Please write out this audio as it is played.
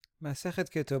Masechet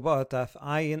Ketubot, Daf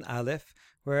Ayin Aleph.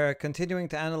 We're continuing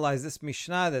to analyze this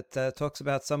Mishnah that talks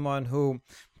about someone who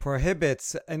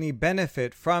prohibits any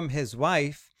benefit from his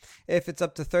wife. If it's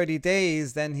up to 30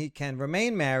 days, then he can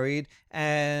remain married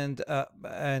and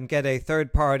get a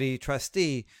third-party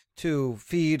trustee to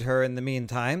feed her in the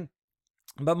meantime.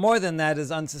 But more than that is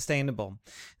unsustainable.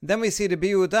 Then we see the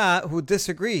Yehuda who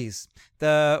disagrees.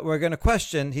 We're going to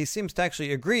question, he seems to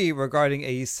actually agree regarding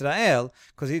a Yisrael,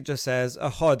 because he just says a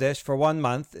Chodesh for 1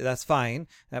 month, that's fine.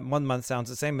 That 1 month sounds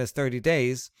the same as 30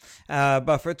 days.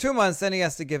 But for 2 months, then he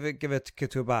has to give it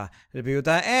ketubah. The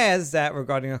Yehuda adds that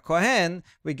regarding a Kohen,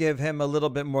 we give him a little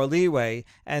bit more leeway,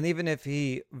 and even if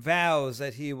he vows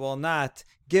that he will not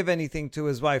give anything to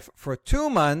his wife for 2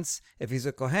 months, if he's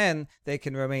a Kohen, they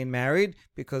can remain married,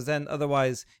 because then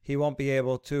otherwise he won't be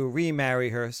able to remarry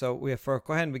her. So for a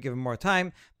Kohen, we give him more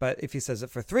time, but if he says it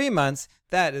for 3 months,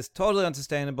 that is totally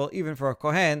unsustainable, even for a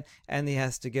Kohen, and he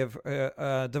has to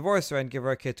divorce her and give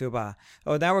her a ketubah.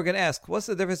 Oh, now we're going to ask, what's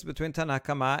the difference between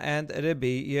Tanakama and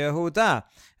Rabbi Yehuda?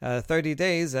 30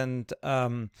 days and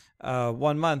 1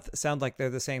 month sound like they're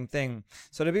the same thing.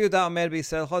 So Rabbi Yehuda Omer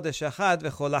b'Yisrael chodesh echad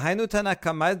v'chol hainu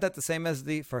Tanakama. Is that the same as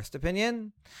the first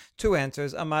opinion? 2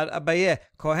 answers. Amar Abaye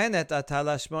kohenet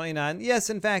atala shmo'inan. Yes,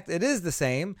 in fact, it is the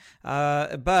same,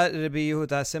 but Rabbi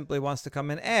Yehuda simply wants to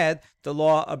come and add the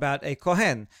law about a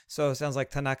Kohen. So it sounds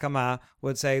like Tanakama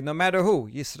would say, no matter who,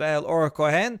 Yisrael or a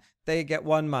Kohen, they get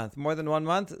 1 month. More than 1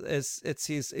 month,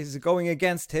 he's going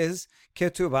against his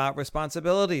ketubah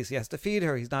responsibilities. He has to feed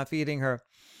her. He's not feeding her.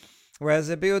 Whereas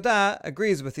Rabbi Yehuda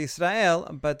agrees with Israel,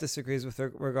 but disagrees with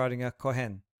her regarding a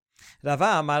Kohen.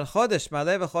 Rava Amar Chodesh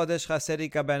Maleh v'Chodesh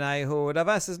Chaseri Kabenaihu.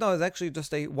 Rava says no, it's actually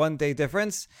just a 1 day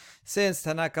difference. Since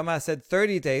Tanakama said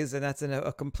 30 days, and that's in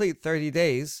a complete 30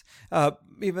 days,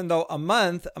 even though a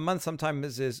month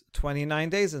sometimes is 29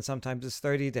 days and sometimes is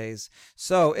 30 days.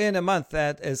 So in a month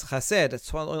that is Chaser,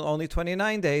 it's only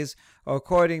 29 days,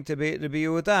 according to Rabbi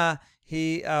Yehuda,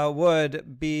 he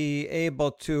would be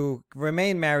able to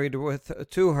remain married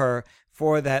to her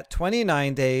for that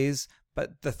 29 days,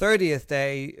 but the 30th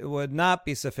day would not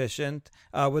be sufficient,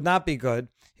 would not be good.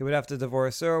 He would have to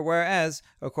divorce her, whereas,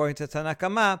 according to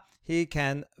Tanakama, he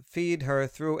can feed her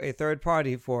through a third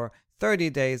party for 30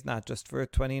 days, not just for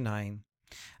 29.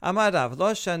 Amarav,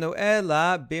 lo shanu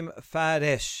ela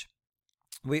bimfaresh.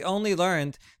 We only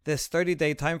learned this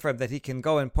 30-day time frame that he can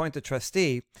go and appoint a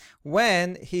trustee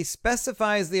when he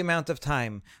specifies the amount of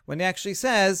time. When he actually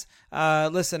says,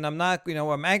 listen, I'm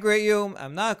angry at you.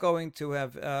 I'm not going to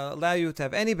allow you to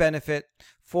have any benefit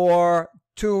for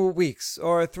 2 weeks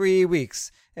or 3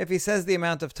 weeks. If he says the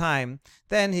amount of time,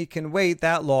 then he can wait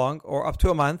that long, or up to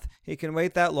a month. He can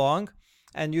wait that long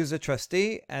and use a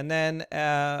trustee, and then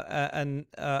so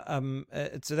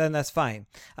then that's fine.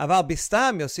 Aval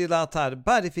bistam yosil altar.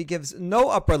 But if he gives no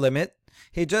upper limit,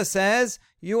 he just says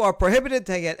you are prohibited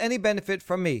to get any benefit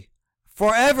from me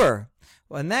forever.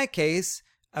 Well, in that case,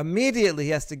 immediately he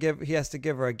has to give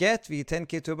her a get, v'yiten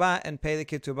ketubah, and pay the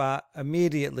ketubah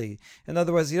immediately. In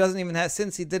other words, he doesn't even have,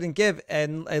 since he didn't give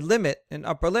an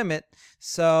upper limit,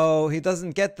 so he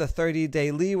doesn't get the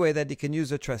 30-day leeway that he can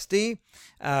use a trustee,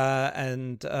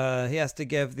 and he has to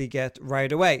give the get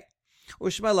right away.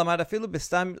 Shmuel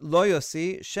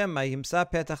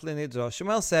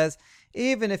says,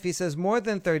 even if he says more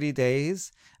than 30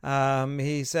 days,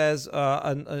 he says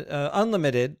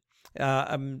unlimited,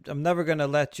 I'm never going to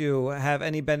let you have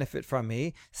any benefit from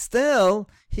me. Still,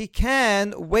 he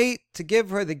can wait to give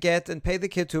her the get and pay the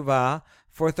ketuvah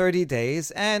for 30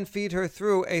 days and feed her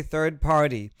through a third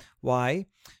party. Why?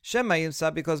 Shema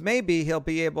Yimsa, because maybe he'll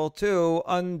be able to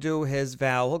undo his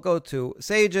vow. He'll go to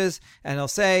sages and he'll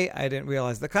say, I didn't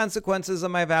realize the consequences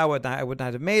of my vow. I would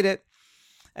not have made it.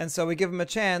 And so we give him a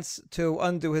chance to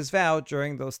undo his vow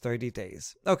during those 30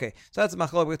 days. Okay, so that's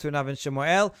Machlok between Rav and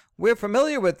Shemuel. We're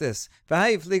familiar with this. We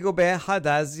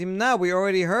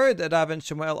already heard that Rav and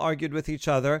Shemuel argued with each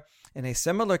other in a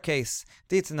similar case.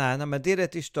 Someone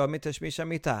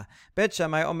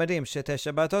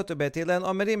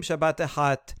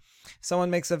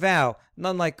makes a vow,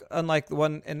 unlike the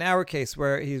one in our case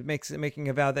where he's making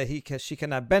a vow that she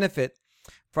cannot benefit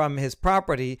from his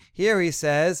property. Here he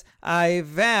says, I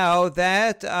vow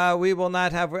that I will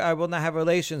not have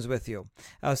relations with you.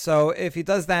 So if he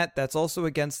does that, that's also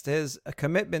against his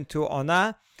commitment to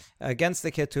Onah, against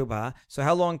the ketubah. So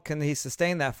how long can he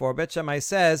sustain that for? Bet Shammai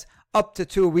says up to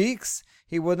 2 weeks.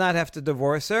 He would not have to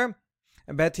divorce her.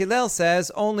 And Bet Hillel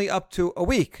says only up to a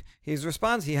week. He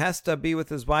has to be with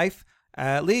his wife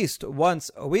at least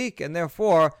once a week, and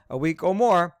therefore a week or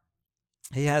more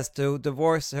he has to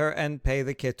divorce her and pay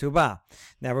the ketubah.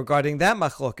 Now, regarding that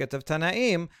machloket of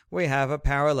Tanaim, we have a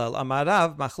parallel.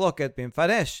 Amarav machloket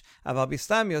bimfaresh, aval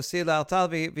bistam yosi la'altal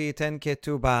v'yiten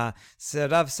ketubah. So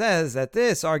Rav says that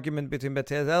this argument between Bet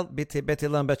Hillel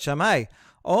and Bet Shammai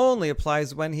only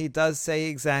applies when he does say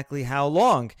exactly how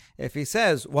long. If he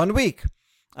says 1 week,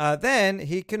 then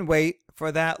he can wait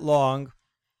for that long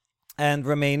and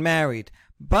remain married.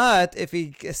 But if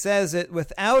he says it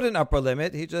without an upper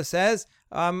limit, he just says,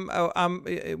 I'm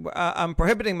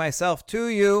prohibiting myself to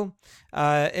you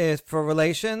for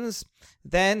relations,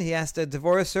 then he has to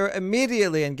divorce her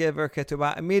immediately and give her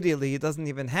ketubah immediately. He doesn't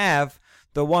even have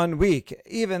the 1 week,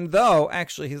 even though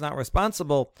actually he's not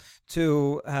responsible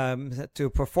to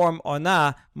perform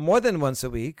onah more than once a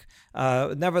week.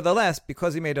 Nevertheless,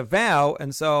 because he made a vow,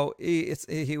 and so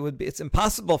it's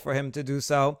impossible for him to do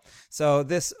so. So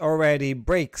this already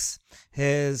breaks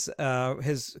his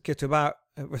ketubah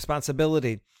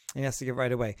responsibility. He has to give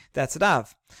right away. That's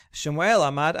Rav. Shmuel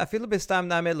Amad afilu bistam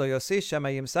name lo yosi shema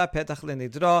yimsa petach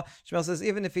lenidro. Shmuel says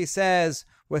even if he says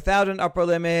without an upper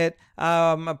limit,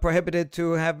 prohibited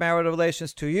to have marital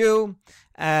relations to you,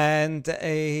 and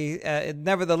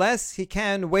nevertheless he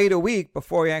can wait a week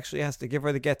before he actually has to give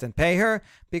her the get and pay her,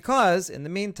 because in the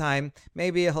meantime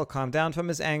maybe he'll calm down from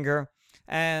his anger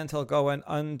and he'll go and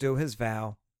undo his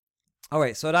vow. All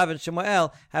right, so Rav and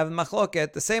Shmuel have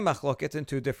machloket, the same machloket in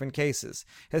two different cases.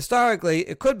 Historically,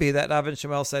 it could be that Rav and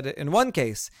Shmuel said it in one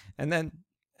case, and then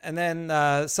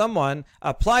someone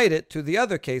applied it to the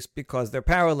other case because they're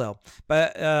parallel.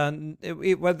 But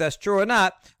whether that's true or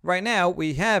not, right now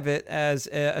we have it as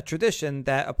a tradition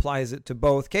that applies it to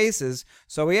both cases.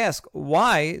 So we ask,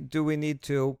 why do we need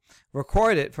to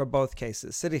record it for both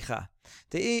cases? Siricha.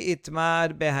 If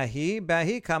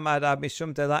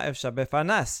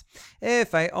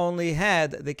I only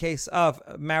had the case of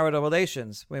marital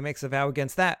relations, where he makes a vow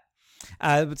against that,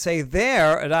 I would say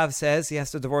there, Rav says he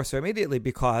has to divorce her immediately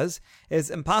because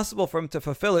it's impossible for him to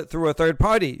fulfill it through a third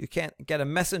party. You can't get a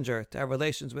messenger to have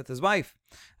relations with his wife.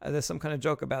 There's some kind of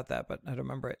joke about that, but I don't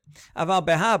remember it. Aval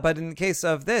beha, but in the case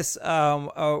of this,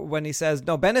 when he says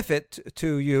no benefit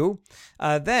to you,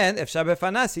 then if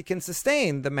shabefanas, he can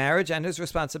sustain the marriage and his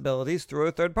responsibilities through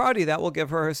a third party that will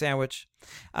give her sandwich.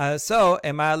 So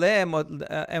maybe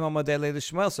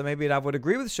Rav would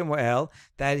agree with Shmuel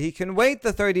that he can wait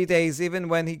the 30 days even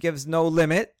when he gives no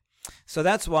limit. So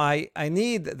that's why I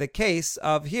need the case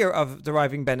of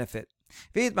deriving benefit.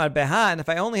 And if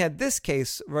I only had this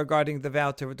case regarding the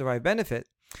vow to derive benefit,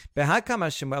 maybe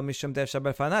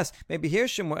here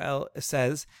Shmuel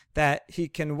says that he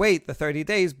can wait the 30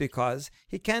 days because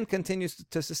he can continue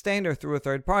to sustain her through a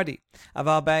third party.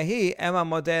 But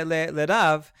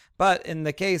in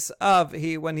the case of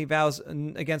when he vows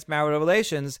against marital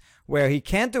relations, where he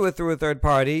can't do it through a third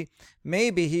party,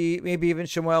 maybe even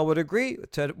Shmuel would agree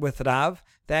with Rav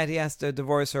that he has to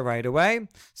divorce her right away.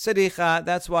 Siricha,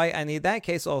 that's why I need that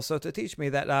case also to teach me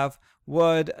that Rav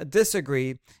would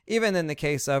disagree even in the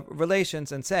case of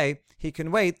relations and say he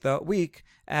can wait the week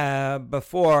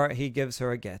before he gives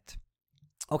her a get.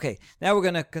 Okay, now we're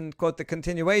going to quote the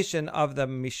continuation of the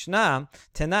Mishnah.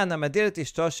 Tenana madirat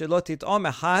ishto shelo tit'om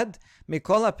echad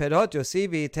mikol haperot yosi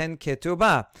v'yiten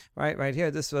ketubah. Right here.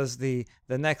 This was the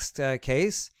next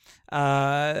case,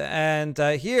 and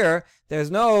here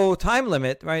there's no time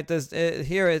limit. Right,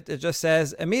 here it just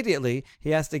says immediately he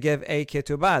has to give a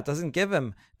ketubah. It doesn't give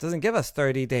us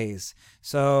 30 days.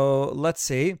 So let's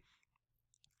see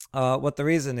what the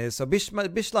reason is. So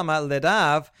bishlama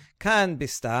leRav kan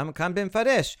bistam kan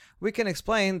bimfaresh. We can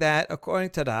explain that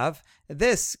according to Rav,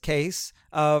 this case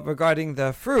regarding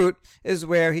the fruit is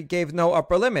where he gave no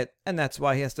upper limit, and that's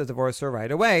why he has to divorce her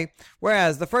right away.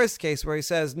 Whereas the first case where he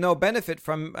says no benefit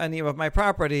from any of my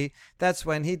property, that's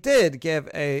when he did give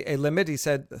a limit. He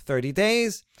said 30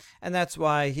 days, and that's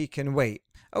why he can wait.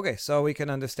 Okay, so we can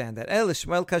understand that.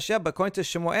 Shmuel Kasheb, according to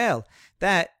Shmuel,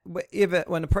 that even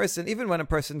when a person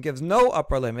gives no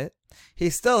upper limit, he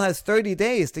still has 30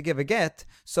 days to give a get.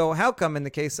 So how come in the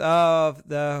case of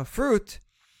the fruit,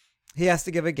 he has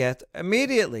to give a get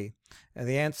immediately? And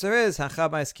the answer is,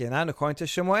 according to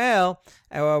Shmuel,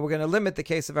 we're going to limit the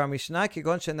case of our Mishnah.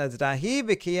 It's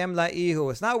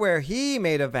not where he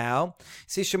made a vow.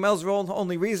 See, Shmuel's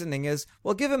only reasoning is,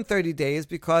 we'll give him 30 days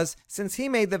because since he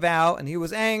made the vow and he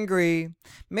was angry,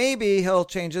 maybe he'll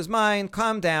change his mind,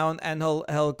 calm down, and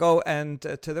he'll go and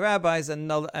to the rabbis and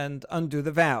undo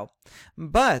the vow.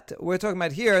 But we're talking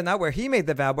about here, not where he made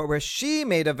the vow, but where she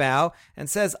made a vow and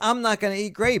says, I'm not going to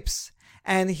eat grapes.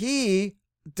 And he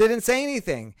didn't say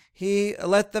anything. He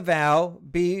let the vow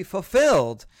be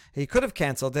fulfilled. He could have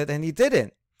canceled it, and he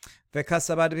didn't. And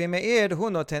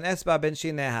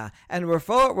we're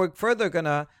further going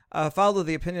to follow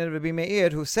the opinion of Rabbi Meir,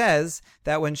 who says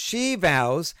that when she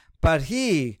vows, but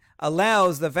he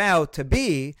allows the vow to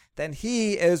be, then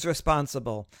he is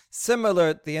responsible.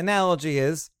 Similar, the analogy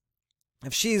is,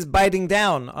 if she's biting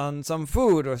down on some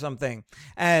food or something,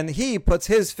 and he puts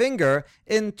his finger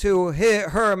into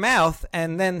her mouth,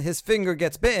 and then his finger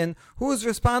gets bitten, who's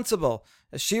responsible?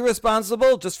 Is she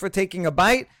responsible just for taking a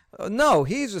bite? No,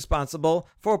 he's responsible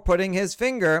for putting his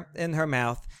finger in her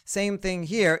mouth. Same thing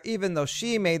here. Even though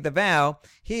she made the vow,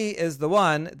 he is the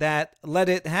one that let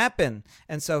it happen,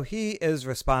 and so he is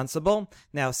responsible.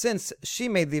 Now, since she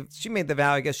made the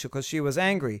vow, I guess because she was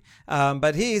angry,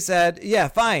 but he said, "Yeah,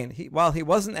 fine." While he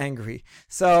wasn't angry,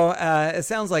 so it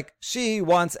sounds like she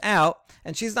wants out,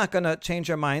 and she's not going to change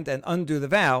her mind and undo the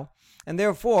vow. And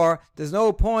therefore, there's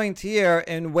no point here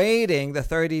in waiting the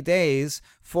 30 days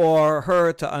for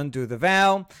her to undo the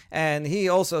vow. And he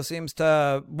also seems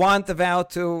to want the vow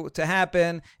to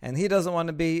happen, and he doesn't want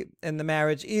to be in the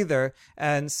marriage either.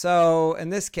 And so,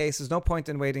 in this case, there's no point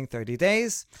in waiting 30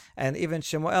 days. And even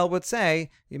Shemuel would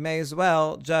say, you may as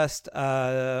well just, you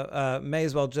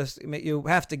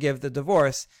have to give the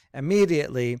divorce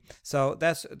immediately. So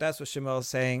that's what Shemuel is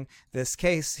saying. This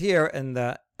case here in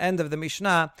the end of the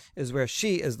Mishnah is where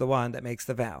she is the one that makes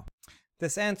the vow.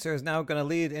 This answer is now going to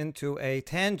lead into a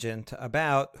tangent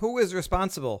about who is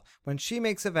responsible when she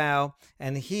makes a vow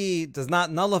and he does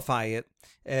not nullify it.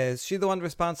 Is she the one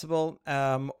responsible,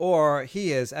 or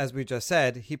he is, as we just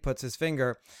said, he puts his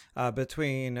finger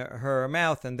between her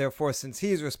mouth, and therefore, since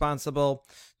he's responsible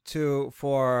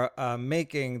for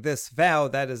making this vow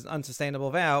that is an unsustainable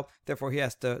vow, therefore he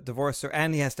has to divorce her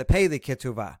and he has to pay the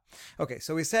ketuvah. Okay,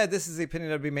 so we said this is the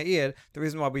opinion of Rabbi Meir. The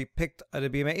reason why we picked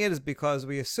Rabbi Meir is because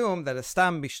we assume that a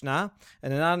stam mishnah,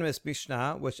 an anonymous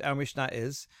mishnah, which our mishnah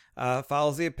is,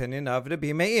 follows the opinion of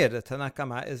Rabbi Meir. The Tanna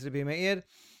Kama is Rabbi Meir.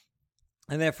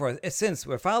 And therefore, since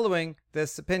we're following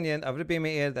this opinion of Rabbi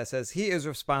Meir that says he is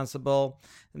responsible,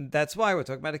 that's why we're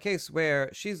talking about a case where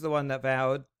she's the one that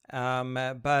vowed.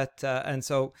 And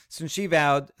so since she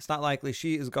vowed, it's not likely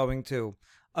she is going to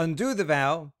undo the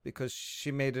vow because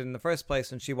she made it in the first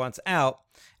place and she wants out.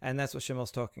 And that's what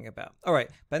Shemuel's talking about. All right.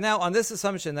 But now on this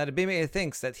assumption that Rabbi Meir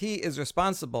thinks that he is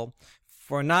responsible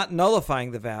for not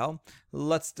nullifying the vow,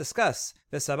 let's discuss.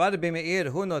 Does Rabbi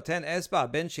Meir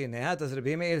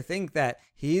think that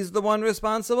he's the one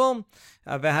responsible?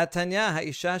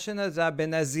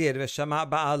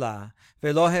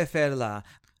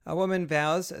 A woman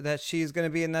vows that she's going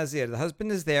to be a Nazir. The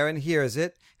husband is there and hears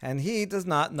it, and he does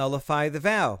not nullify the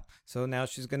vow. So now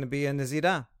she's going to be a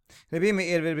Nazirah. So Rabbi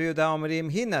Meir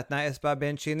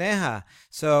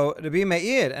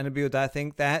and Rabbi Yehuda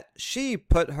think that she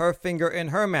put her finger in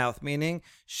her mouth, meaning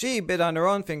she bit on her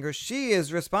own finger. She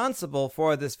is responsible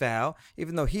for this vow,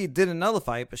 even though he didn't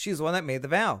nullify it, but she's the one that made the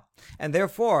vow. And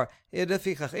therefore, if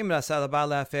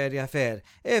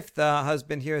the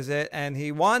husband hears it and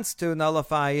he wants to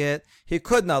nullify it, he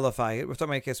could nullify it. We're talking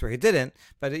about a case where he didn't,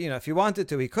 but if he wanted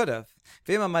to, he could have.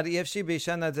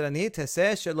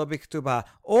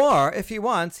 Or if he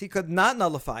wants, he could not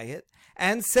nullify it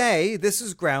and say, this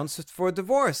is grounds for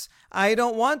divorce. I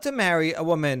don't want to marry a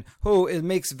woman who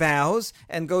makes vows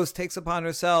and takes upon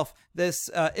herself this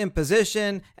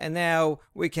imposition, and now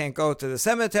we can't go to the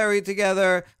cemetery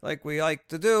together like we like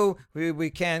to do. We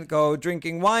can't go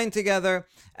drinking wine together.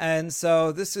 And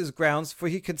so this is grounds for,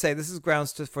 he could say, this is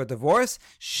grounds for divorce.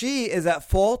 She is at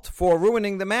fault for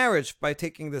ruining the marriage by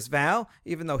taking this vow,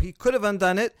 even though he could have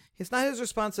undone it. It's not his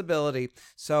responsibility,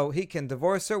 so he can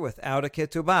divorce her without a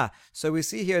ketubah. So we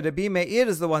see here, Rabbi Meir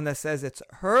is the one that says it's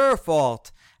her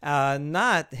fault,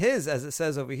 not his, as it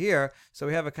says over here. So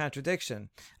we have a contradiction.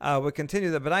 We'll continue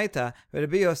the Baraita.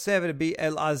 Rabbi Yosef, Rabbi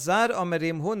Elazar,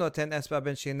 Omerim hu noten esba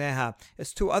ben shineha.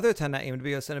 It's two other Tanaim, Rabbi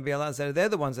Yosef and Rabbi Elazar. They're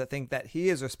the ones that think that he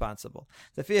is responsible.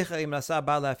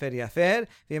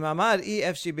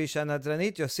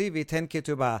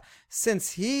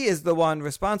 Since he is the one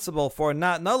responsible for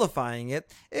not nullifying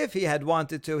it, if he had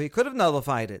wanted to, he could have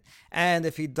nullified it. And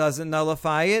if he doesn't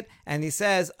nullify it, and he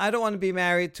says, I don't want to be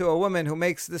married to a woman who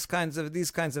makes these kinds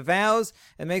of vows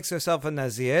and makes herself a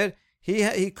Nazir,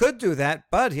 he could do that,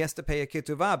 but he has to pay a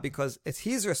ketuvah because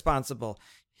he's responsible.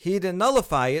 He didn't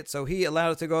nullify it, so he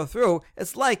allowed it to go through.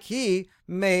 It's like he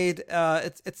made,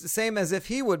 it's the same as if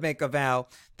he would make a vow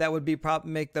that would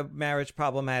make the marriage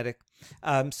problematic.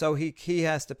 So he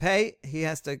has to pay.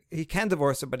 He can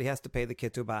divorce her, but he has to pay the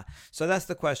ketubah. So that's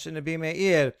the question. Rabbi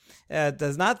Meir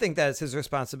does not think that it's his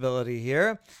responsibility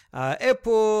here.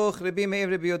 Epuch Rabbi Meir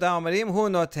Rabbi Yehuda Omerim hu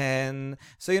noten.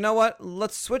 So you know what?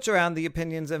 Let's switch around the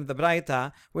opinions of the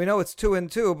Braita. We know it's 2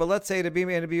 and 2, but let's say Rabbi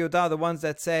Meir and Rabbi Yehuda are the ones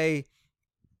that say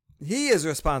he is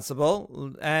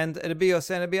responsible, and Rabbi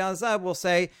Yosef and Rabbi Elazar will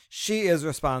say she is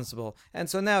responsible. And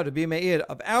so now Rabbi Meir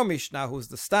of our Mishnah, who's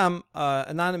the Stam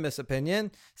anonymous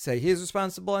opinion, say he is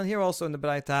responsible, and here also in the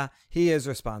Braita, he is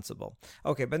responsible.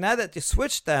 Okay, but now that you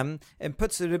switch them and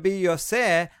puts Rabbi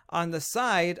Yosef on the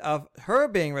side of her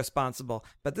being responsible,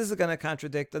 but this is going to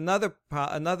contradict another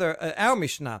our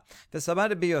Mishnah. V'sabar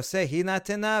Rabbi Yosef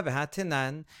hinatena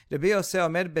v'hatenan. Rabbi Yosef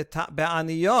omer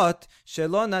be'aniyot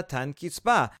shelo natan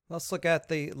kitzba. Let's look at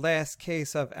the last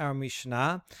case of our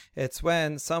Mishnah. It's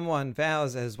when someone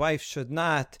vows that his wife should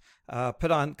not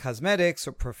put on cosmetics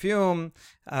or perfume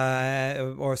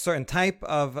or a certain type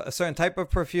of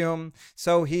perfume.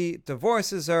 So he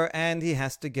divorces her and he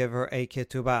has to give her a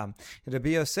ketubah. Rabbi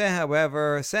Yosef,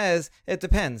 however, says it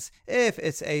depends. If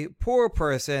it's a poor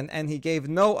person and he gave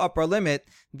no upper limit,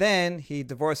 then he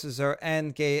divorces her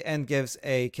and gives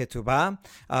a ketubah.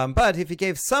 But if he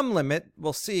gave some limit,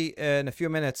 we'll see in a few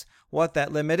minutes what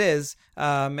that limit is.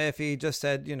 If he just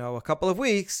said, a couple of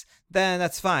weeks, then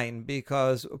that's fine,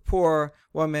 because poor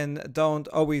women don't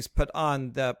always put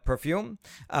on the perfume,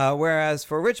 whereas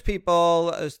for rich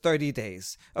people, it's 30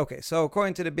 days. Okay, so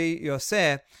according to the Rabbi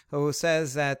Yosef, who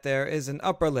says that there is an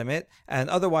upper limit, and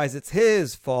otherwise it's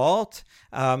his fault,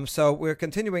 so we're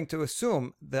continuing to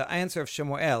assume the answer of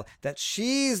Shemuel, that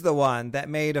she's the one that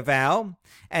made a vow,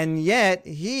 and yet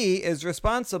he is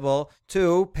responsible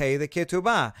to pay the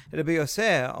ketubah. Rabbi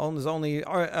Yosef is only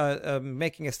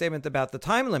making a statement about the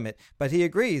time limit, but he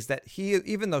agrees that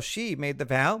even though she made the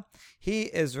vow,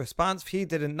 he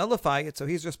didn't nullify it, so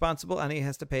he's responsible and he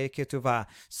has to pay a ketuvah.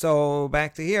 So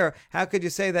back to here, how could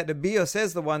you say that Rabbi Yosef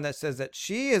is the one that says that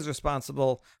she is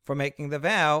responsible for making the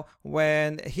vow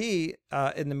when he,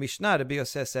 in the Mishnah, Rabbi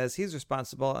Yosef says he's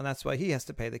responsible and that's why he has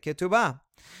to pay the ketubah?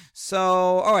 So,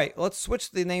 all right, let's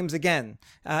switch the names again.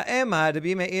 Okay,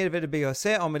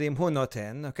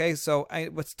 so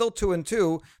it's still 2 and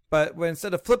 2, but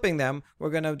instead of flipping them,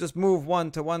 we're going to just move one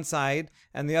to one side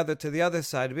and the other to the other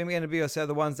side. Rabbi Meir and Rabbi Yosef are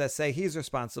the ones that say he's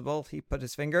responsible. He put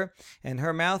his finger in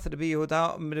her mouth. Rabbi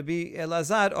Yehuda, Rabbi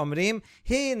Elazar, Omrim,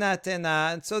 he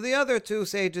natena. And so the other two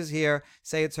sages here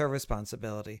say it's her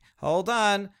responsibility. Hold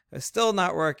on. It's still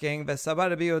not working. V'sabar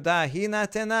Rabbi Yehuda, he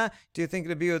natena. Do you think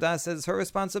Rabbi Yehuda says it's her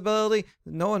responsibility?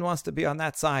 No one wants to be on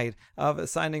that side of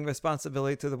assigning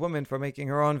responsibility to the woman for making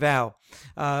her own vow.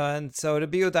 And so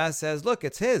Rabbi Yehuda says, look,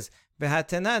 it's his.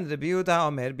 V'hatenan Rabbi Yehuda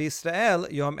omer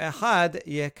b'Yisrael yom echad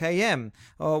yekayem.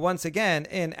 Once again,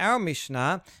 in our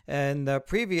Mishnah, in the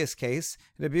previous case,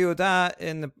 Rabbi Yehuda,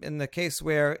 in the case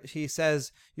where he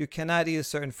says you cannot eat a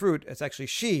certain fruit, it's actually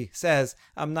she says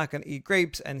I'm not going to eat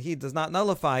grapes, and he does not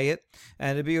nullify it.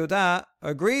 And Rabbi Yehuda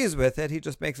agrees with it. He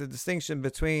just makes a distinction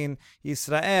between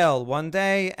Yisrael 1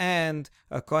 day and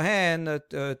a Kohen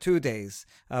 2 days.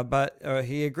 But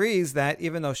he agrees that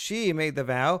even though she made the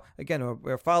vow, again,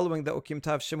 we're following the Ukim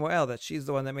Tav Shemuel, that she's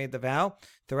the one that made the vow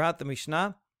throughout the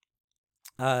Mishnah.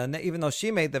 Even though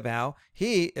she made the vow,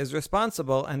 he is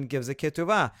responsible and gives a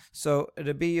ketuvah. So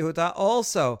Rabbi Yehuda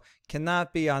also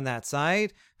cannot be on that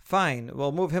side. Fine,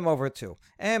 we'll move him over too.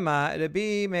 Ema,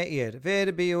 Rabbi Meir,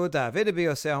 Rabbi Yehuda, Rabbi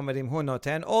Yosef Omerim hu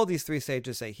noten. All these three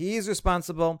sages say he is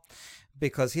responsible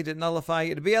because he didn't nullify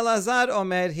it. Rabbi Elazar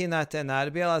Omer hinatena.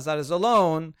 Rabbi Elazar is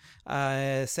alone,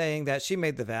 saying that she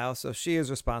made the vow, so she is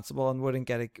responsible and wouldn't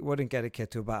get a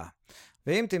ketubah.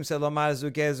 Now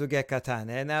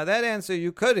that answer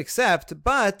you could accept,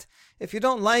 but if you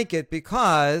don't like it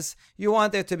because you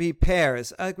want there to be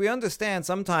pairs, we understand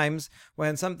sometimes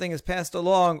when something is passed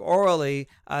along orally,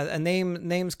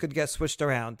 names could get switched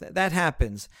around. That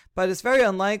happens, but it's very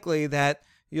unlikely that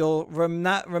you'll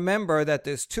not remember that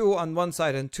there's 2 on one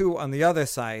side and 2 on the other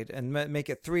side, and make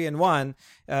it 3 and 1.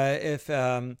 If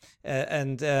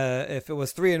it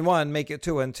was 3 and 1, make it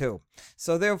 2 and 2.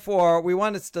 So therefore, we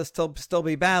want it to still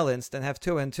be balanced and have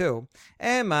 2 and 2.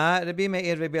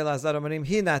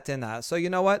 So you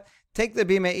know what? Take the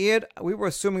Rabbi Meir. We were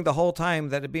assuming the whole time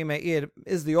that Rabbi Meir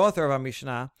is the author of our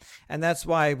Mishnah, and that's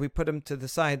why we put him to the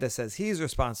side that says he's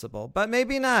responsible. But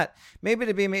maybe not. Maybe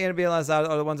Rabbi Meir and Rabbi Elazar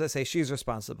are the ones that say she's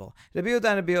responsible. Rabbi Yehuda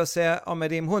and Rabbi Yosef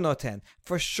omerim hu noten.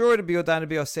 For sure, Rabbi Yehuda and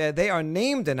Rabbi Yosef, they are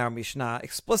named in our Mishnah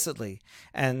explicitly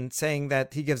and saying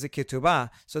that he gives a ketubah.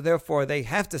 So therefore, they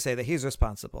have to say that he's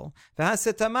responsible.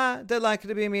 V'hasetama de like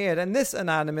Rabbi Meir. And this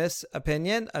anonymous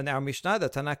opinion in our Mishnah, the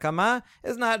Tanakama,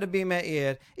 is not Rabbi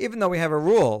Meir, even though we have a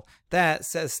rule that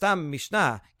says Stam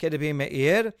Mishnah Kedebi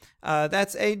Meir,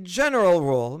 that's a general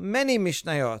rule. Many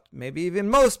Mishnayot, maybe even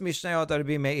most Mishnayot are to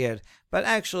be Meir, but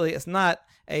actually it's not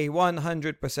a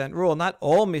 100% rule. Not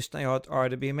all Mishnayot are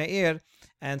to be Meir,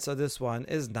 and so this one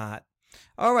is not.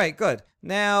 All right, good.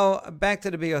 Now back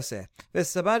to the Rabbi Yosef.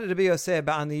 V'sabar Rabbi Yosef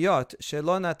ba'aniyot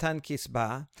shelo natan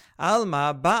kisba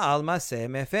alma ba'al maseh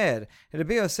mefer.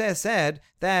 Rabbi Yosef said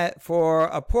that for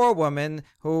a poor woman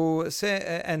who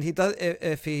and he does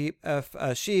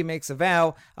if she makes a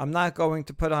vow, I'm not going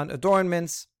to put on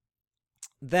adornments,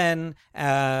 then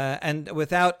and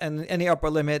without any upper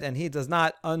limit, and he does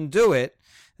not undo it,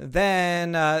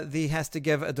 then he has to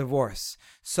give a divorce.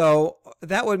 So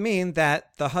that would mean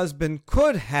that the husband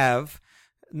could have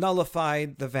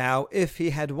nullified the vow if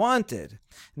he had wanted.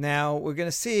 Now, we're going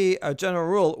to see a general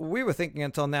rule. We were thinking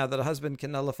until now that a husband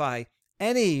can nullify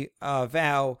any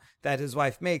vow that his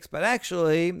wife makes, but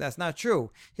actually that's not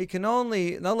true. He can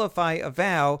only nullify a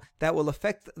vow that will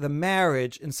affect the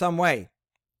marriage in some way.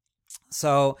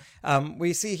 So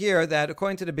we see here that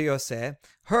according to the Rabbi Yosef,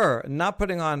 her not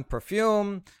putting on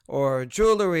perfume or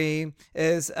jewelry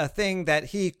is a thing that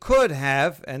he could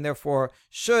have and therefore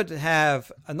should have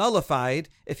nullified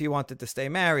if he wanted to stay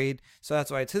married. So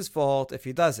that's why it's his fault if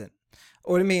he doesn't.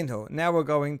 Urminhu. Now we're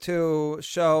going to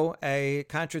show a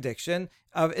contradiction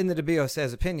in the Rabbi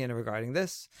Yosef's opinion regarding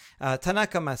this.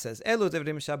 Tanakama says, Elu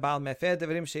devrim shabal mefer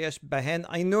devrim sheyesh bahen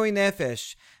ainui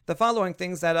nefesh. The following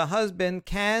things that a husband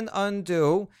can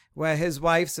undo where his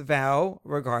wife's vow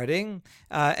regarding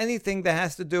anything that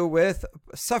has to do with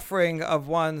suffering of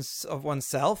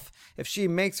oneself. If she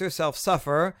makes herself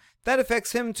suffer, that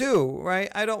affects him too, right?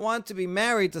 I don't want to be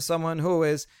married to someone who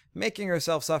is making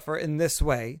herself suffer in this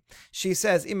way. She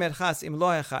says, she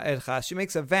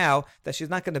makes a vow that she's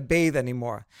not going to bathe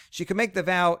anymore. She can make the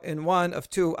vow in one of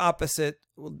two opposite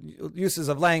uses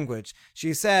of language.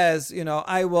 She says,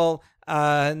 I will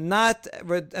not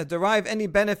derive any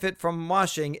benefit from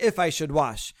washing if I should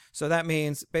wash. So that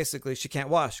means basically she can't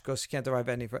wash because she can't derive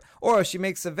any. Or she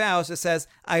makes a vow that says,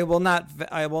 I will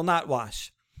not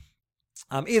wash.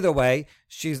 Either way,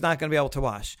 she's not going to be able to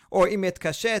wash. Or imit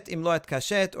kashet, imloet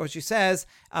kashet, or she says,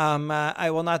 I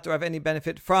will not derive any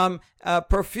benefit from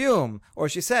perfume. Or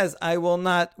she says, I will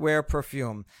not wear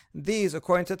perfume. These,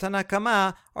 according to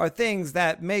Tanakama, are things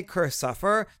that make her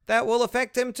suffer that will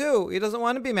affect him too. He doesn't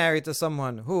want to be married to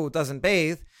someone who doesn't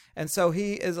bathe, and so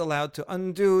he is allowed to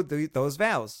undo those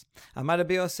vows. Amar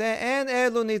Rabbi Yosef and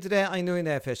elu nidre ainui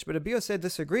nefesh. But Rabbi Yosef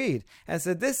disagreed and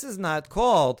said this is not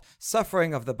called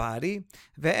suffering of the body.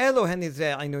 Ve'elu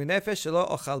henidre ainui nefesh shelo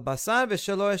ochal basar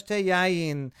v'shelo eshte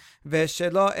yayin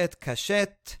v'shelo et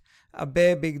kashet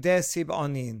bebigdei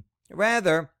sib'onin.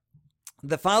 Rather,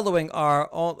 the following are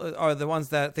the ones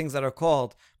things that are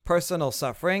called personal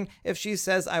suffering. If she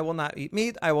says, I will not eat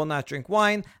meat, I will not drink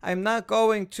wine, I'm not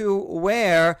going to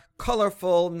wear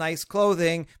colorful, nice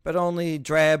clothing, but only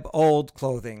drab, old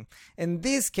clothing. In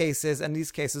these cases,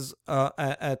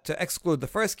 to exclude the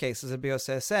first cases, Rabbi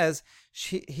Yosef says,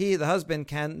 the husband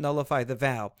can nullify the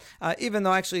vow. Even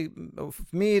though actually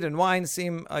meat and wine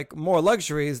seem like more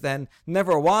luxuries than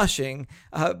never washing,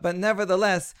 but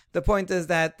nevertheless, the point is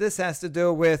that this has to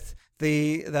do with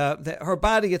her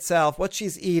body itself, what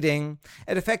she's eating.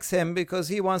 It affects him because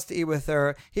he wants to eat with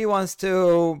her. He wants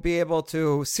to be able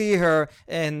to see her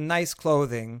in nice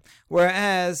clothing.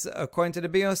 Whereas, according to the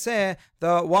Rabbi Yosef,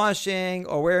 the washing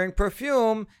or wearing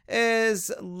perfume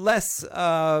is less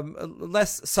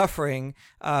suffering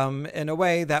in a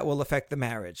way that will affect the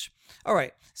marriage. All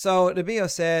right, so Rabbi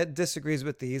Yosef disagrees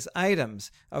with these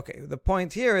items. Okay, the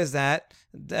point here is that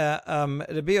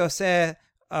Rabbi Yosef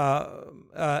Rabbi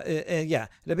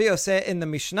Yosef in the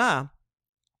Mishnah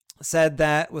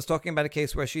was talking about a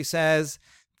case where she says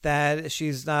that she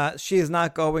is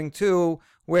not going to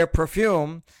wear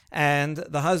perfume, and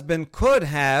the husband could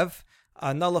have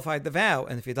nullified the vow,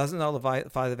 and if he doesn't nullify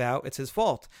the vow, it's his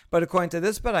fault. But according to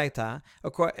this baraita,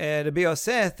 Rabbi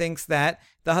Yosef thinks that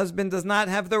the husband does not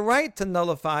have the right to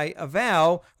nullify a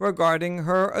vow regarding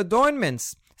her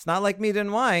adornments. It's not like meat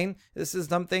and wine. This is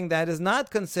something that is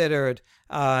not considered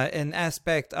an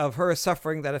aspect of her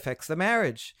suffering that affects the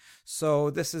marriage. So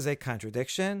this is a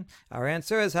contradiction. Our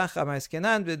answer is our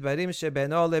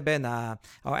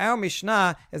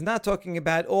Mishnah is not talking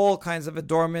about all kinds of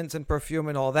adornments and perfume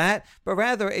and all that, but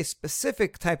rather a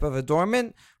specific type of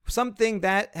adornment, something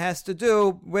that has to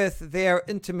do with their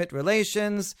intimate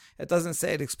relations. It doesn't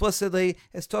say it explicitly.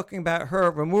 It's talking about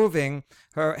her removing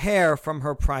her hair from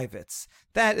her privates.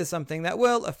 That is something that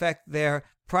will affect their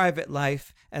private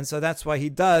life, and so that's why he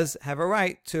does have a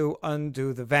right to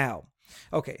undo the vow.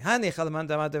 Okay,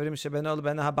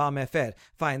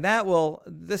 fine.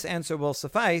 This answer will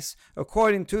suffice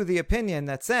according to the opinion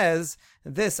that says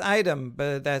this item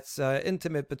that's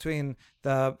intimate between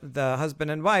the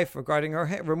husband and wife regarding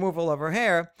her removal of her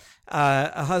hair,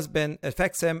 a husband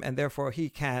affects him and therefore he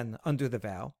can undo the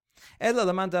vow. But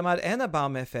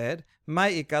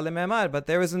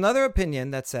there is another opinion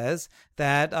that says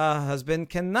that a husband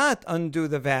cannot undo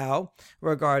the vow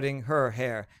regarding her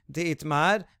hair.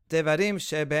 Deitmad devarim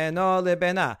shebeno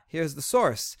lebena. Here's the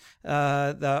source,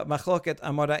 the Machloket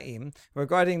Amoraim,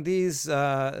 regarding these,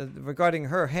 regarding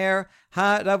her hair.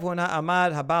 Ha Rav Huna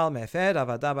amad habal mefer, Rav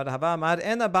Ada bar Hava amad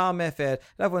en habal mefer.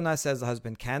 Rav Huna says the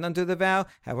husband can undo the vow.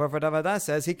 However, Rav Ada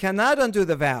says he cannot undo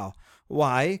the vow.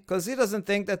 Why? Because he doesn't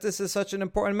think that this is such an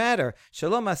important matter.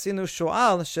 Shalom asinu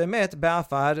shu'al shemet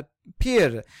ba'afar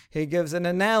pir. He gives an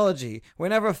analogy. We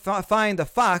never find a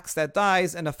fox that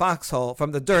dies in a foxhole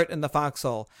from the dirt in the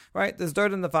foxhole. Right? There's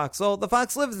dirt in the foxhole. The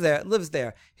fox lives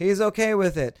there. He's okay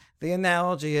with it. The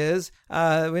analogy is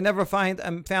we never found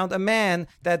a man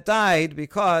that died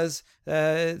because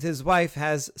his wife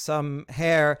has some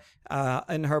hair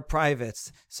in her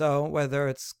privates. So whether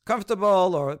it's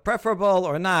comfortable or preferable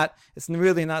or not, it's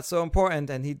really not so important,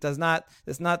 and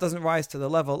doesn't rise to the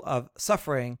level of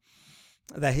suffering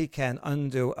that he can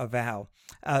undo a vow.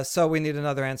 So we need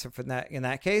another answer for that in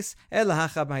that case. The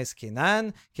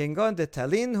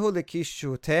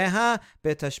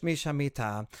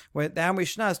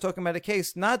Mishnah is talking about a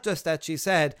case not just that she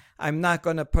said, I'm not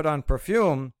going to put on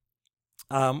perfume,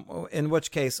 in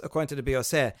which case, according to the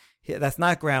Bioseh, that's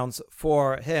not grounds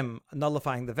for him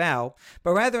nullifying the vow,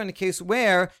 but rather in a case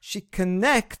where she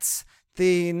connects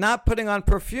the not putting on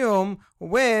perfume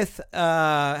with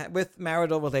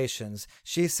marital relations.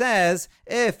 She says,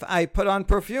 if I put on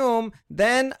perfume,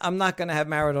 then I'm not going to have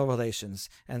marital relations.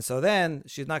 And so then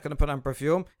she's not going to put on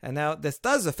perfume, and now this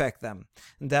does affect them.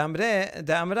 She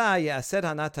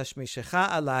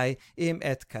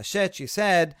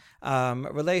said,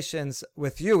 relations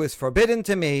with you is forbidden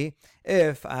to me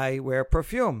if I wear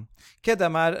perfume.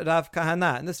 Kedamar Rav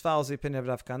Kahana, and this follows the opinion of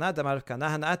Rav Kahana. Damar Rav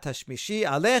Kahana, Hanat Tashmishi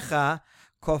Alecha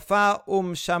Kofa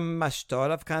Shammashto.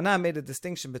 Rav Kahana made a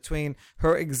distinction between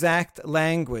her exact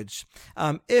language.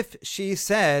 If she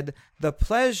said, the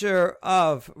pleasure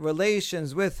of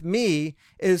relations with me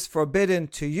is forbidden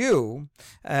to you,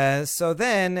 so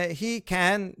then he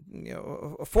can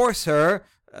force her,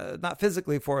 not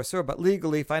physically force her, but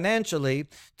legally, financially,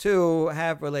 to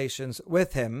have relations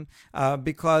with him,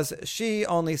 because she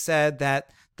only said that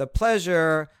the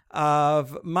pleasure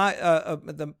of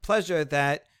the pleasure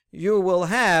that you will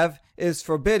have is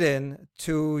forbidden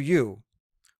to you.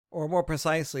 Or more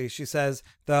precisely, she says,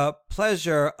 the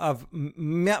pleasure of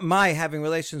my having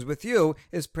relations with you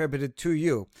is prohibited to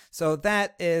you. So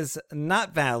that is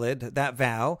not valid, that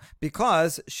vow,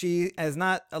 because she is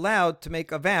not allowed to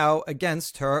make a vow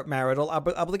against her marital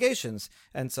obligations.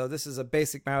 And so this is a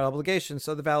basic marital obligation,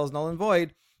 so the vow is null and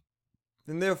void.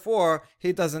 And therefore,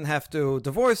 he doesn't have to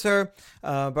divorce her,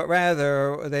 but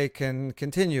rather they can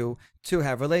continue to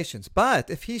have relations. But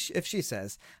if she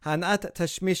says, Hanat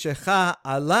tashmishecha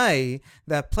alai,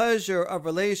 that pleasure of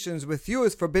relations with you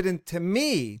is forbidden to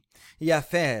me,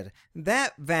 yafer,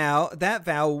 that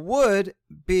vow would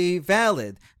be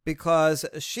valid, because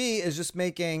she is just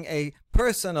making a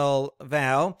personal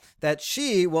vow that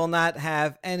she will not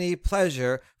have any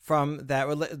pleasure from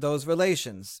those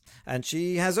relations. And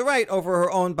she has a right over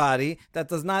her own body that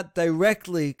does not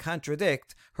directly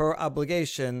contradict her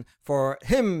obligation for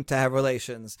him to have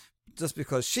relations, just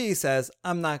because she says,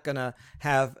 I'm not going to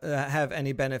have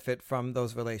any benefit from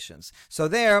those relations. So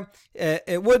there,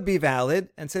 it would be valid,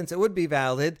 and since it would be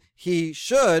valid, he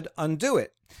should undo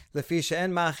it. Because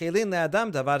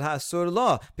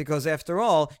after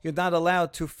all, you're not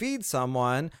allowed to feed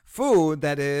someone food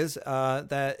that is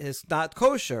not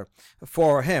kosher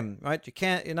for him, right?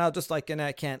 You're not just like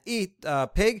can't eat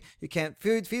pig, you can't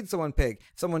feed someone pig.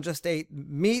 If someone just ate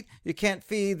meat, you can't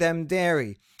feed them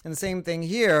dairy. And the same thing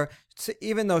here,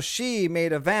 even though she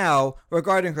made a vow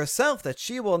regarding herself that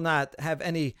she will not have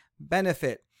any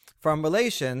benefit from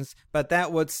relations, but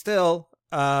that would still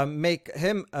make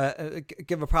him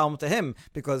give a problem to him,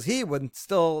 because he would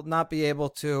still not be able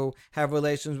to have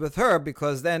relations with her,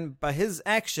 because then by his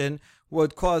action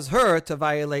would cause her to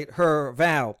violate her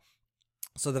vow.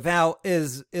 So the vow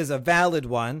is a valid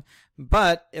one,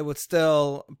 but it would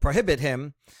still prohibit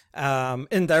him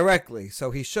indirectly.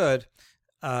 So he should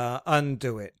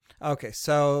undo it. Okay,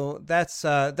 so that's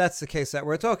the case that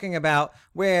we're talking about,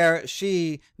 where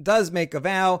she does make a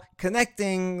vow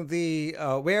connecting the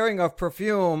wearing of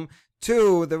perfume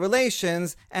to the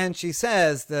relations, and she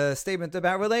says the statement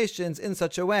about relations in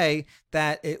such a way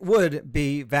that it would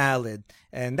be valid.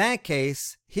 In that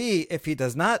case, if he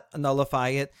does not nullify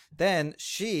it, then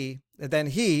he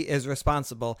is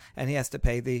responsible and he has to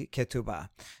pay the ketubah.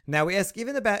 Now we ask,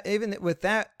 even with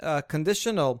that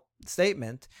conditional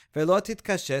statement, velo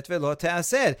titkashet velo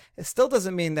te'aser, it still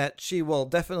doesn't mean that she will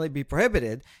definitely be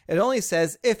prohibited. It only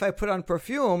says, if I put on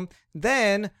perfume,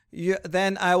 then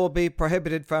I will be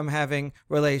prohibited from having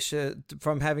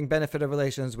benefit of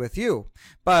relations with you.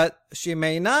 But she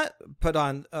may not put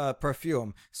on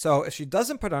perfume. So if she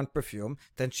doesn't put on perfume,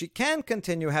 then she can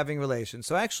continue having relations.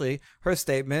 So actually, her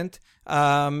statement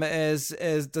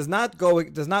does not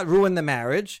ruin the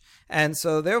marriage, and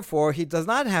so therefore he does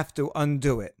not have to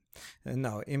undo it.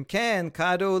 No, imken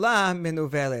kadula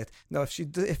minuvelet. No, if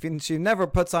she never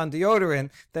puts on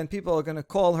deodorant, then people are going to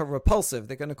call her repulsive.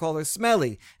 They're going to call her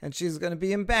smelly, and she's going to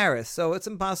be embarrassed. So it's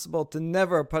impossible to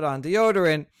never put on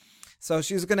deodorant. So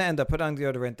she's going to end up putting on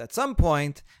deodorant at some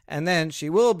point, and then she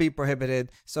will be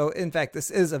prohibited. So in fact, this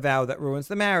is a vow that ruins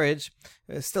the marriage.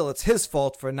 Still, it's his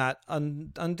fault for not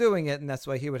undoing it, and that's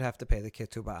why he would have to pay the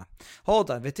ketubah. Hold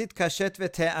on. V'tit kashet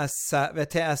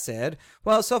v'te'aser.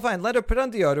 Well, so fine. Let her put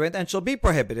on deodorant, and she'll be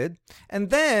prohibited.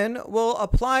 And then we'll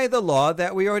apply the law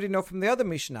that we already know from the other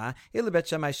Mishnah. Ilibet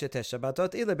Shammai sheteh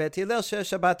Shabbatot, ilibet Hillel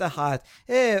Shabbat achat.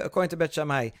 According to Bet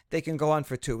Shammai, they can go on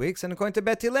for 2 weeks, and according to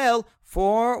Bet Hillel,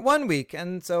 for 1 week.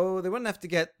 And so they wouldn't have to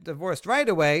get divorced right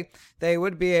away. They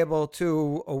would be able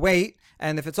to wait.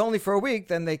 And if it's only for a week,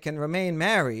 then they can remain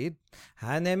married.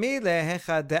 No, that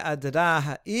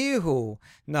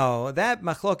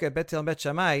machloket Bet Hillel Bet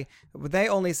Shammai, they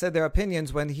only said their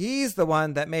opinions when he's the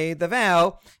one that made the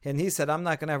vow, and he said, I'm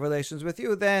not going to have relations with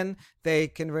you, then they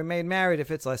can remain married if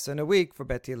it's less than a week for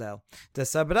Bet Hillel.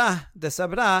 Since he's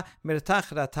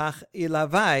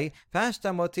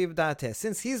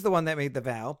the one that made the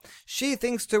vow, she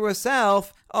thinks to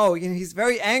herself, oh, he's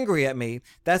very angry at me,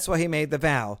 that's why he made the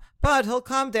vow. But he'll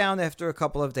calm down after a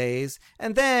couple of days,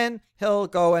 and then he'll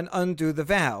go and undo the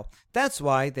vow. That's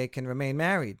why they can remain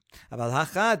married. But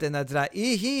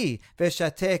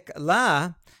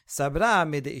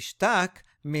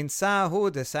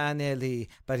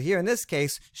here in this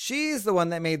case, she's the one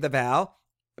that made the vow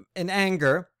in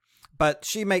anger, but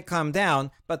she may calm down.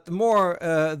 But the more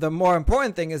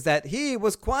important thing is that he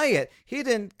was quiet. He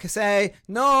didn't say,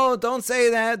 no, don't say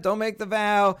that, don't make the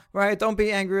vow, right? Don't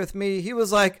be angry with me. He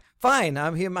was like, fine,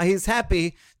 he's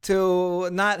happy to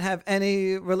not have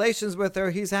any relations with her.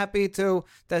 He's happy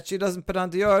that she doesn't put on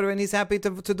deodorant, and he's happy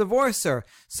to divorce her.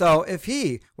 So if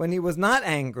he, when he was not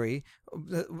angry,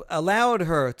 allowed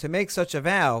her to make such a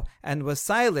vow and was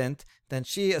silent, then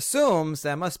she assumes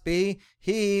that must be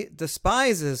he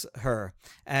despises her.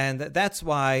 And that's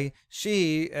why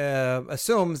she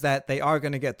assumes that they are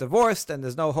going to get divorced and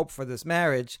there's no hope for this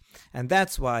marriage. And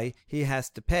that's why he has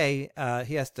to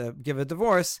give a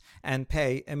divorce and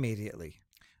pay immediately.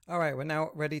 All right, we're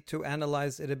now ready to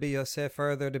analyze Rabbi Yosef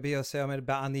further. Rabbi Yosef omer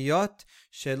ba'aniyot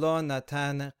shelo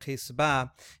natan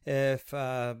chisba. If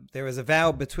there is a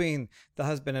vow between the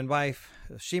husband and wife,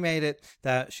 she made it,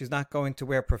 that she's not going to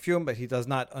wear perfume, but he does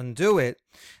not undo it,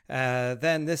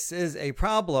 then this is a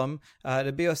problem.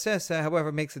 Rabbi Yosef,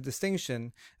 however, makes a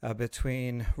distinction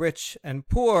between rich and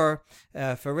poor.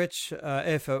 If a rich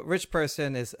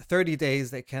person is 30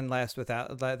 days, they can last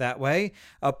without that way.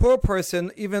 A poor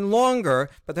person, even longer,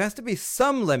 but there has to be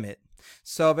some limit.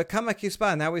 So v'kama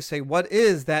kisba, now we say, what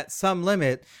is that some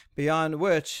limit beyond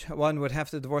which one would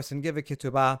have to divorce and give a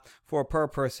ketubah for per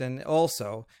person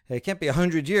also? It can't be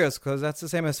 100 years, because that's the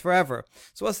same as forever.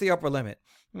 So what's the upper limit?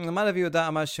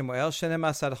 Shemuel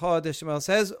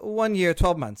says 1 year,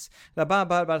 12 months.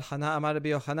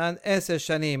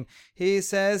 He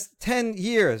says 10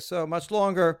 years, so much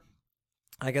longer.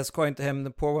 I guess according to him, the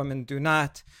poor women do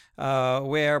not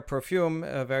wear perfume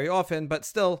very often, but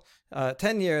still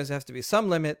 10 years has to be some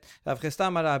limit. And so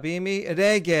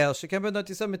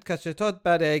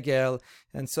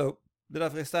the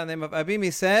Rav Chisda name of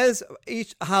Abimi says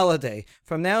each holiday,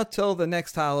 from now till the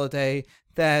next holiday,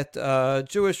 that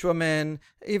Jewish women,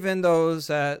 even those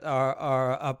that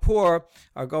are poor,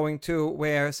 are going to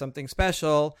wear something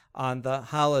special on the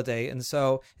holiday. And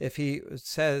so if he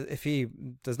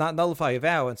does not nullify a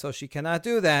vow, and so she cannot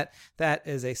do that, that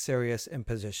is a serious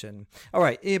imposition. All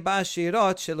right,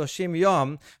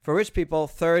 for rich people,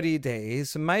 30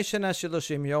 days. Why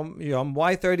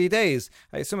 30 days?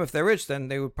 I assume if they're rich, then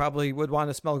they would want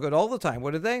to smell good all the time,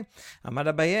 wouldn't they?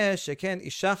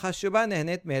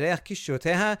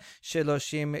 ריחויותיה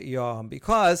 30 yom.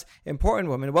 Because important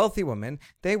women, wealthy women,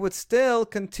 they would still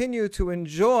continue to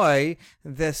enjoy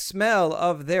the smell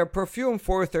of their perfume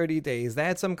for 30 days. They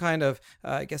had some kind of,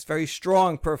 I guess, very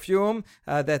strong perfume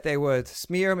that they would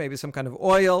smear, maybe some kind of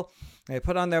oil they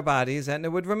put on their bodies, and it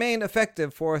would remain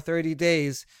effective for 30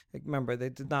 days. Remember, they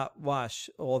did not wash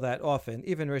all that often,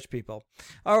 even rich people.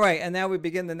 All right, and now we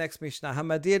begin the next Mishnah.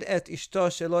 Hamadir et ishto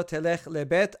shelo telech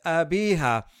lebet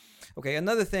abiha. Okay,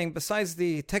 another thing, besides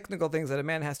the technical things that a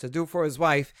man has to do for his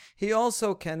wife, he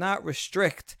also cannot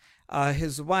restrict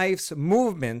his wife's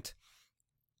movement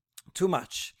too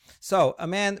much. So, a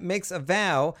man makes a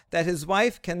vow that his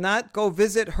wife cannot go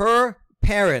visit her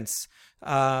parents.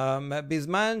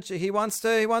 Bisman, he wants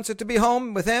her to be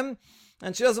home with him,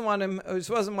 and she doesn't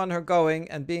want her going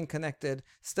and being connected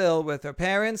still with her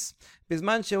parents.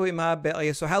 Bisman,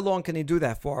 so how long can he do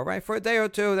that for? Right, for a day or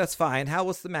two, that's fine. How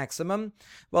was the maximum?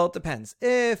 Well, it depends.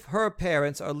 If her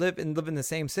parents live in the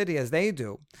same city as they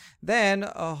do, then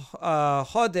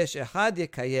chodesh echad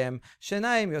yekayem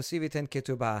shenayim yosiv iten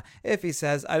ketubah. If he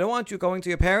says, I don't want you going to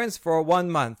your parents for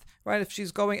 1 month, right? If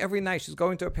she's going every night, she's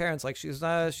going to her parents, like she's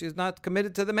not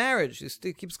committed to the marriage. She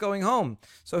still keeps going home.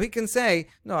 So he can say,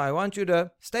 no, I want you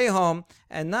to stay home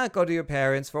and not go to your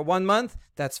parents for 1 month.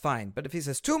 That's fine. But if he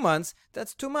says 2 months,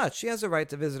 that's too much. She has a right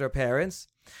to visit her parents.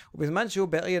 But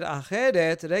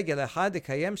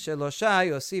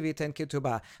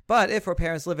if her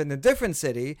parents live in a different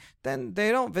city, then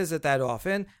they don't visit that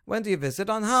often. When do you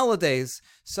visit? On holidays.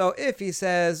 So if he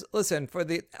says, listen, for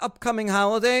the upcoming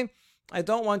holiday, I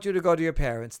don't want you to go to your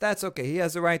parents. That's okay. He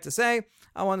has a right to say,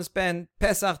 I want to spend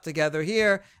Pesach together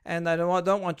here, and I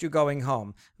don't want you going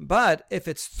home. But if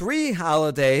it's 3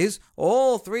 holidays,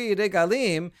 all 3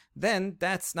 regalim, then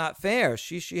that's not fair.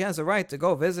 She has a right to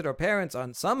go visit her parents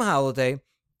on some holiday,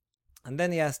 and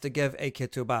then he has to give a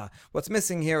ketubah. What's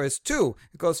missing here is 2.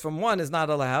 It goes from 1 is not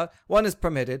allowed, 1 is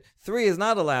permitted, 3 is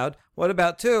not allowed. What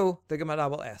about 2? The Gemara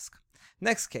will ask.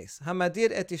 Next case,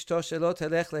 Hamadir et ishto shelo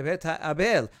telech lebet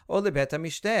ha'abel or lebet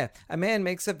ha'mishteh. A man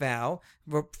makes a vow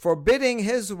forbidding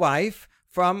his wife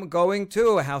from going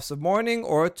to a house of mourning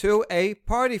or to a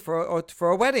party for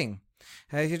a wedding.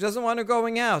 He doesn't want her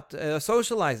going out,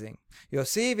 socializing.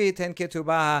 Yosivi ten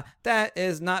ketubah. That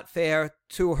is not fair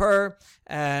to her,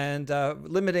 and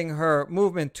limiting her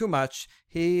movement too much.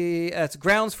 It's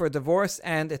grounds for divorce,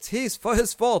 and it's his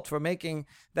fault for making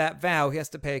that vow. He has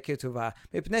to pay a ketubah.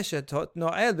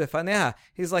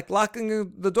 He's like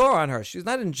locking the door on her. She's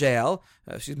not in jail.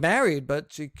 She's married,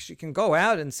 but she can go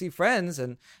out and see friends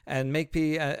and make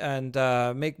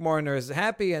mourners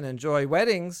happy and enjoy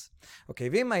weddings. Okay.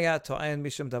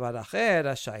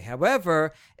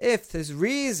 However, if his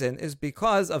reason is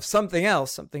because of something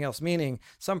else meaning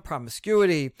some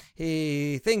promiscuity,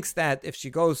 he thinks that if she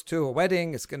goes to a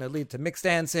wedding, it's going to lead to mixed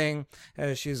dancing,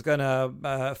 she's going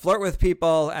to flirt with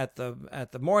people at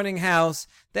the mourning house,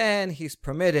 then he's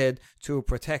permitted to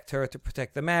protect her, to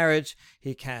protect the marriage.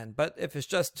 He can. But if it's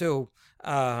just to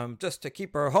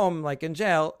keep her home like in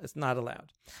jail, it's not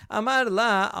allowed. Amar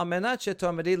la al menat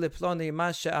shetomri liploni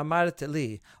ma she'amarti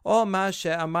li or ma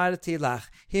she'amarti lach.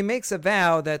 He makes a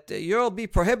vow that you'll be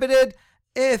prohibited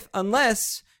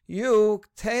unless you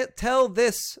tell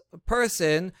this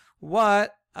person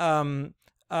what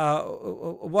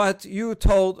you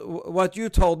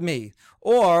told me,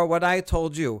 or what I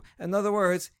told you. In other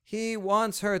words, he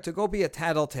wants her to go be a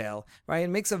tattletale, right?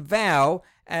 And makes a vow,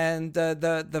 and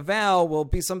the vow will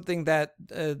be something that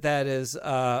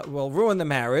will ruin the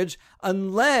marriage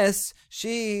unless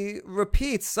she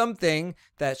repeats something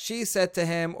that she said to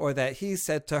him or that he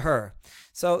said to her.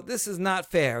 So this is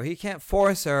not fair. He can't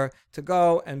force her to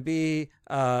go and be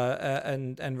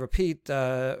and repeat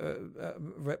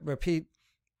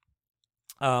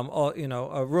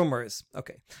rumors.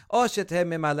 Okay. Or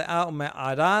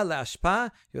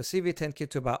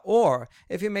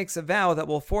if he makes a vow that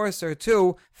will force her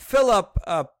to fill up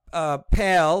a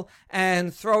pail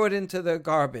and throw it into the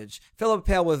garbage. Fill up a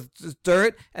pail with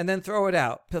dirt and then throw it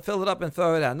out. Fill it up and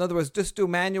throw it out. In other words, just do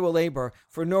manual labor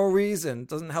for no reason.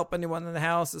 Doesn't help anyone in the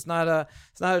house. It's not a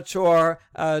chore.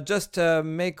 Just to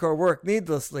make her work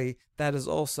needlessly. That is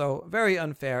also very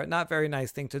unfair, not very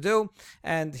nice thing to do,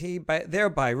 and he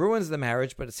thereby ruins the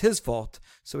marriage, but it's his fault,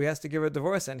 so he has to give her a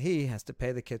divorce, and he has to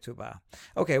pay the ketubah.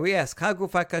 Okay, we ask,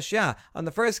 Hagufa Kashya, on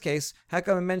the first case, how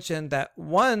come I mentioned that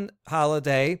one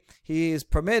holiday he is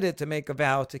permitted to make a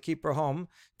vow to keep her home,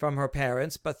 from her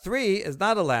parents, but 3 is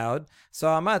not allowed. So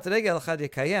amat regel chad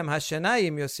yekayem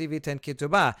hashenayim yosivi ten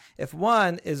ketubah. If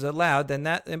 1 is allowed, then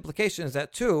that implication is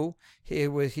that 2, he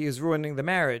is ruining the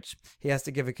marriage. He has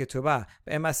to give a ketubah.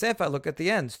 Emasefa, look at the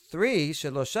end. 3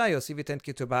 shelosha yosivi ten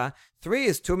ketubah. 3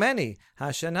 is too many.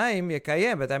 Hashenayim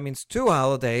yekayem, but that means 2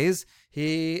 holidays.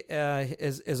 He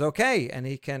is okay, and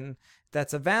he can.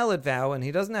 That's a valid vow, and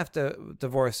he doesn't have to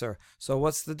divorce her. So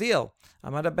what's the deal?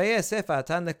 Oh,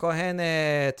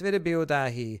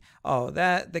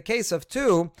 that the case of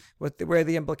 2, where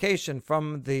the implication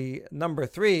from the number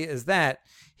 3 is that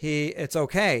it's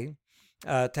okay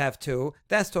to have 2.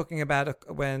 That's talking about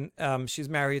when she's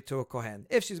married to a Kohen.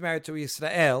 If she's married to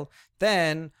Israel,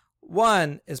 then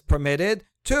 1 is permitted.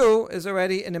 2 is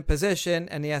already an imposition,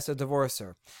 and he has to divorce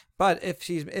her. But if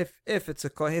he's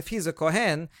a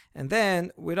Kohen, and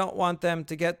then we don't want them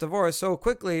to get divorced so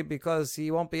quickly because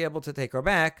he won't be able to take her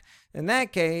back, in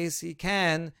that case, he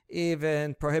can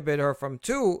even prohibit her from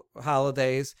 2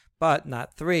 holidays, but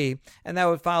not 3. And that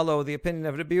would follow the opinion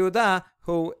of Rabbi Yehuda,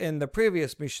 who in the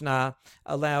previous Mishnah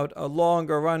allowed a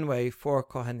longer runway for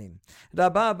Kohanim.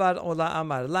 Rabba bar Ola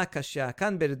amar la kashya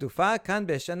kan beredufa kan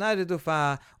beshana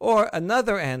redufa. Or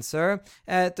another answer,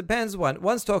 it depends one.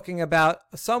 One's talking about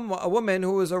a woman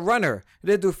who is a runner,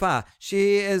 redufa.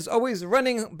 She is always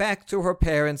running back to her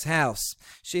parents' house.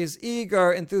 She is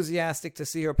eager, enthusiastic to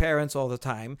see her parents all the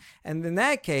time. And in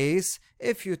that case,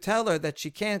 if you tell her that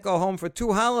she can't go home for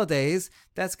 2 holidays,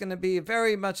 that's going to be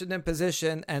very much an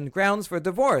imposition and grounds for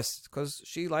divorce because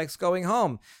she likes going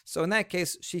home. So in that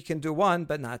case, she can do 1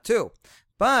 but not 2.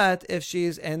 But if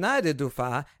she's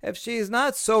enadedufa, if she's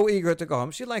not so eager to go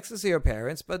home, she likes to see her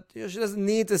parents, but she doesn't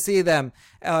need to see them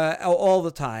all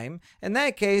the time. In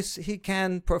that case, he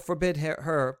can forbid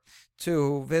her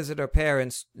to visit her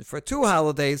parents for 2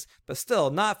 holidays, but still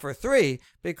not for 3,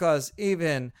 because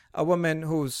even a woman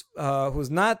who's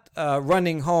not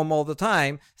running home all the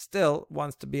time still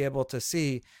wants to be able to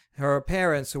see her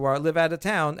parents who live out of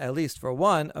town at least for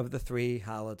 1 of the 3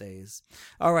 holidays.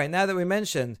 All right, now that we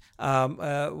mentioned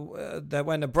that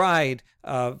when a bride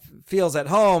feels at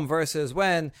home versus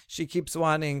when she keeps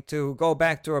wanting to go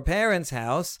back to her parents'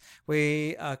 house,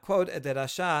 we quote a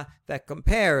derasha that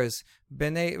compares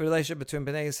relationship between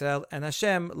Bnei Israel and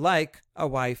Hashem like a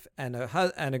wife and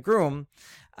a groom.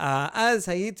 As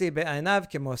hayiti be'ainav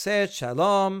kemoset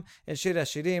shalom, in Shir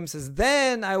Hashirim says,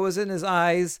 then I was in his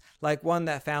eyes like one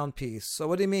that found peace. So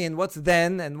what do you mean? What's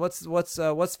then, and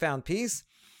what's found peace?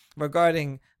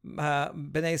 Regarding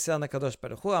Bnei Israel and Kadosh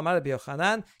Baruch Hu, Amar Rabbi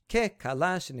Yochanan,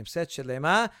 ככלה שנמצאת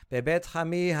שלמה בבית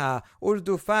חמיה,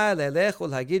 ורדופה ללך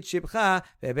ולהגיד שבחה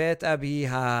בבית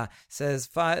אביה. Says,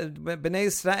 Bnei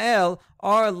Israel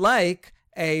are like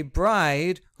a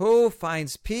bride who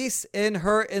finds peace in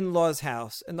her in-law's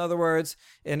house. In other words,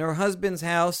 in her husband's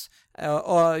house,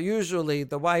 or usually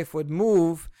the wife would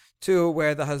move to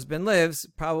where the husband lives,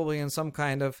 probably in some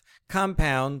kind of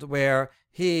compound where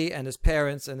he and his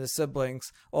parents and his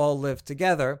siblings all live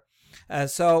together.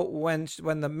 So when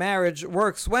the marriage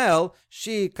works well,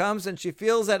 she comes and she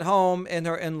feels at home in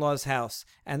her in-laws' house,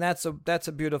 and that's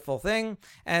a beautiful thing.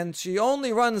 And she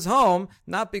only runs home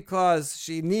not because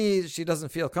she doesn't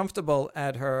feel comfortable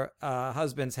at her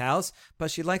husband's house, but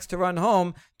she likes to run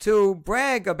home to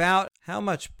brag about how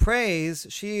much praise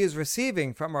she is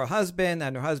receiving from her husband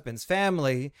and her husband's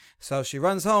family. So she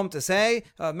runs home to say,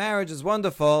 marriage is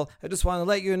wonderful. I just want to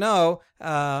let you know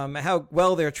how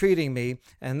well they're treating me.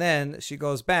 And then she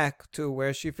goes back to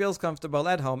where she feels comfortable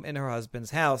at home in her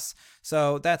husband's house.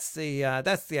 So that's the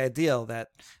ideal, that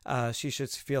she should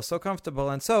feel so comfortable,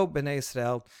 and so Bnei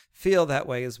Israel feel that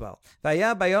way as well.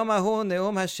 Vaya bayom hahu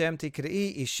neum Hashem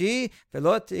tikri'i ishi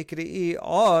velo tikri'i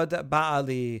od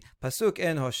ba'ali. Pasuk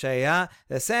in Hosea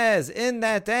that says, in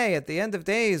that day, at the end of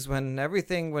days, when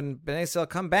Bnei Israel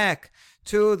come back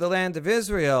to the land of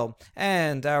Israel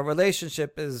and our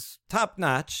relationship is top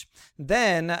notch,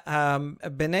 then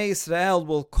Bnei Israel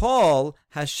will call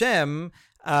Hashem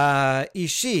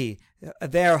Ishi,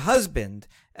 their husband.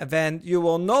 Then you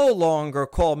will no longer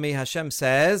call me, Hashem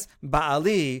says,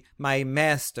 Ba'ali, my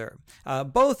master.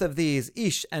 Both of these,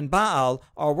 Ish and Baal,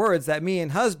 are words that mean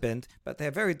husband, but they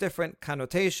have very different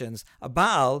connotations. A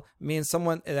Baal means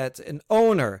someone that's an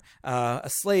owner. A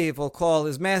slave will call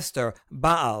his master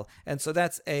Baal. And so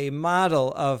that's a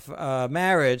model of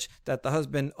marriage, that the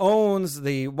husband owns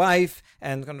the wife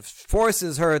and kind of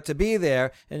forces her to be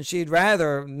there, and she'd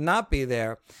rather not be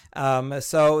there.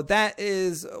 So that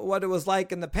is what it was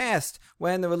like in the past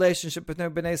when the relationship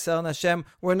between Bnei Israel and Hashem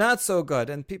were not so good,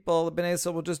 and Bnei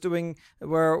Israel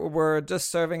were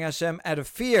just serving Hashem out of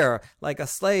fear, like a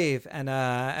slave and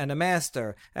a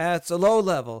master. It's a low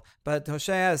level. But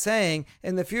Hosea is saying,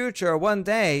 in the future, one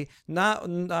day,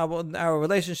 our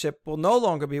relationship will no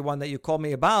longer be one that you call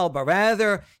me a Baal, but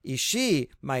rather Ishi,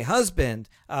 my husband,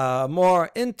 more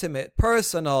intimate,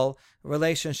 personal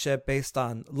relationship based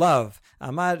on love.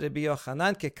 Amar Rabbi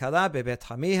Yochanan kekala bebet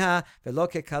hamiha velo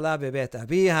kekala bebet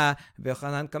abiha. Rabbi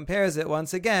Yochanan compares it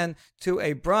once again to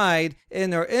a bride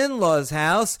in her in-laws'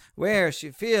 house where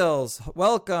she feels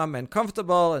welcome and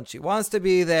comfortable and she wants to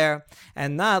be there,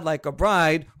 and not like a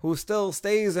bride who still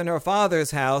stays in her father's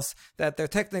house, that they're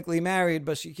technically married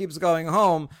but she keeps going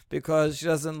home because she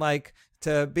doesn't like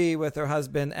to be with her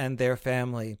husband and their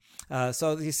family.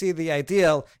 So you see, the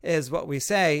ideal is what we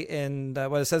say in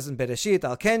what it says in Bereshit,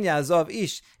 Al ken ya'azov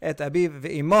ish et aviv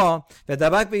ve'imo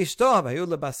v'dabak be'ishto v'hayu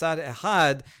lebasar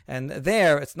echad. And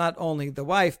there, it's not only the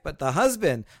wife, but the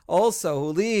husband also who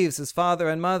leaves his father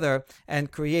and mother and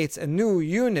creates a new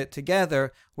unit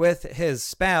together with his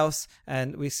spouse.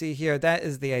 And we see here that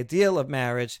is the ideal of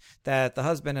marriage, that the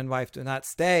husband and wife do not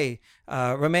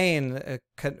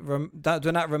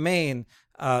remain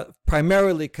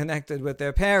primarily connected with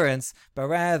their parents, but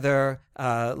rather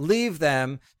leave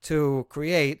them to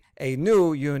create a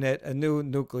new unit, a new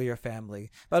nuclear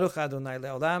family. Baruch Adonai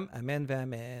Le'olam. Amen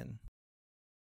ve'amen.